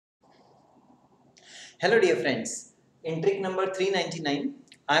Hello dear friends, in trick number 399,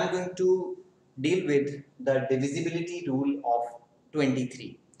 I am going to deal with the divisibility rule of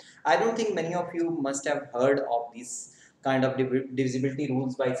 23. I don't think many of you must have heard of these kind of divisibility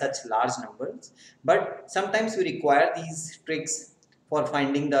rules by such large numbers, but sometimes we require these tricks for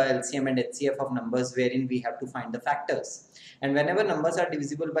finding the LCM and HCF of numbers wherein we have to find the factors. And whenever numbers are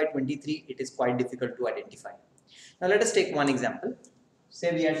divisible by 23, it is quite difficult to identify. Now let us take one example.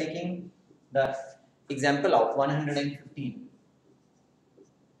 Say we are taking the example of 115.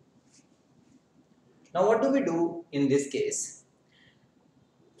 Now what do we do in this case?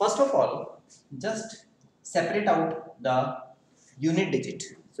 First of all, just separate out the unit digit.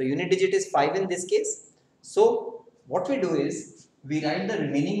 So unit digit is 5 in this case. So what we do is we write the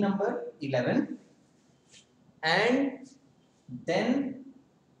remaining number 11 and then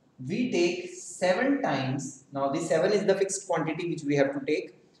we take 7 times. Now the 7 is the fixed quantity which we have to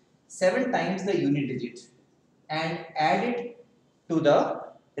take 7 times the unit digit and add it to the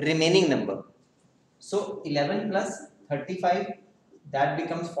remaining number. So 11 plus 35, that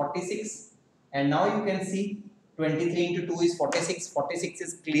becomes 46, and now you can see 23 into 2 is 46. 46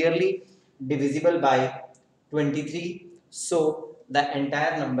 is clearly divisible by 23. So the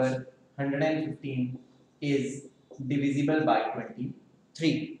entire number 115 is divisible by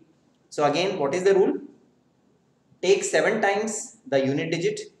 23. So again, what is the rule? Take 7 times the unit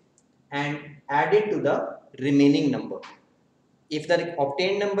digit and add it to the remaining number. If the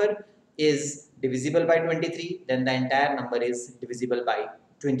obtained number is divisible by 23, then the entire number is divisible by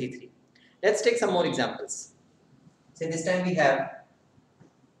 23. Let's take some more examples. Say this time we have,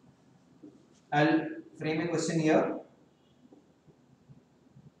 I'll frame a question here.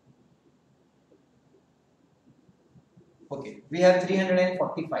 Okay, we have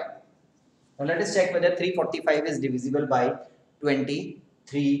 345. Now let us check whether 345 is divisible by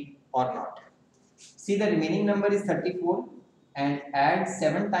 23 or not. See, the remaining number is 34 and add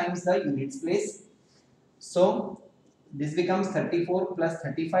 7 times the units place. So this becomes 34 plus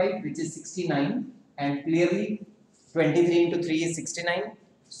 35, which is 69, and clearly 23 into 3 is 69.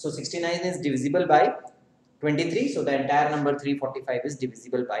 So 69 is divisible by 23. So the entire number 345 is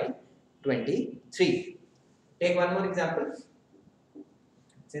divisible by 23. Take one more example.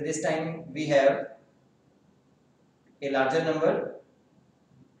 Say this time we have a larger number.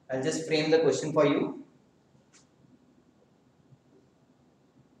 I'll just frame the question for you.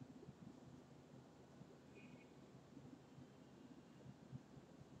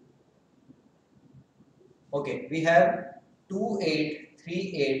 Okay, we have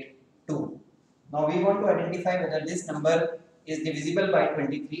 28382. Now we want to identify whether this number is divisible by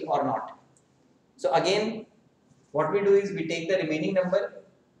 23 or not. So again, what we do is we take the remaining number,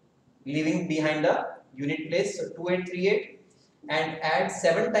 leaving behind the unit place, so 2838, and add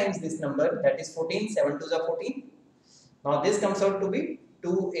 7 times this number, that is 14, 7 to the 14. Now this comes out to be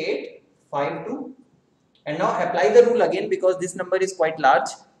 2852. And now apply the rule again because this number is quite large.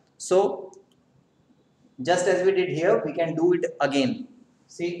 So just as we did here, we can do it again.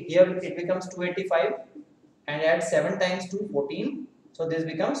 See, here it becomes 285 and add 7 times to 14. So this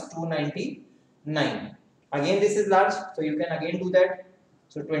becomes 299. Again, this is large, so you can again do that.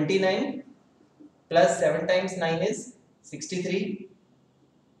 So 29 plus 7 times 9 is 63.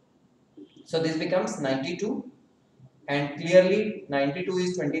 So this becomes 92. And clearly 92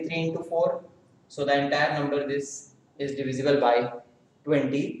 is 23 into 4. So the entire number is divisible by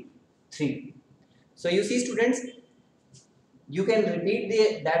 23. So you see, students, you can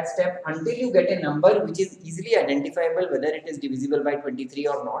repeat that step until you get a number which is easily identifiable whether it is divisible by 23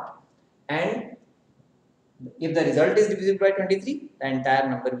 or not. And if the result is divisible by 23, the entire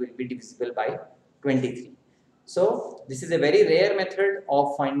number will be divisible by 23. So this is a very rare method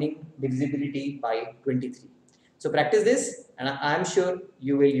of finding divisibility by 23. So practice this, and I am sure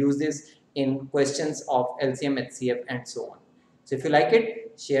you will use this in questions of LCM, HCF and so on. So if you like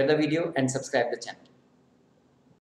it, share the video and subscribe the channel.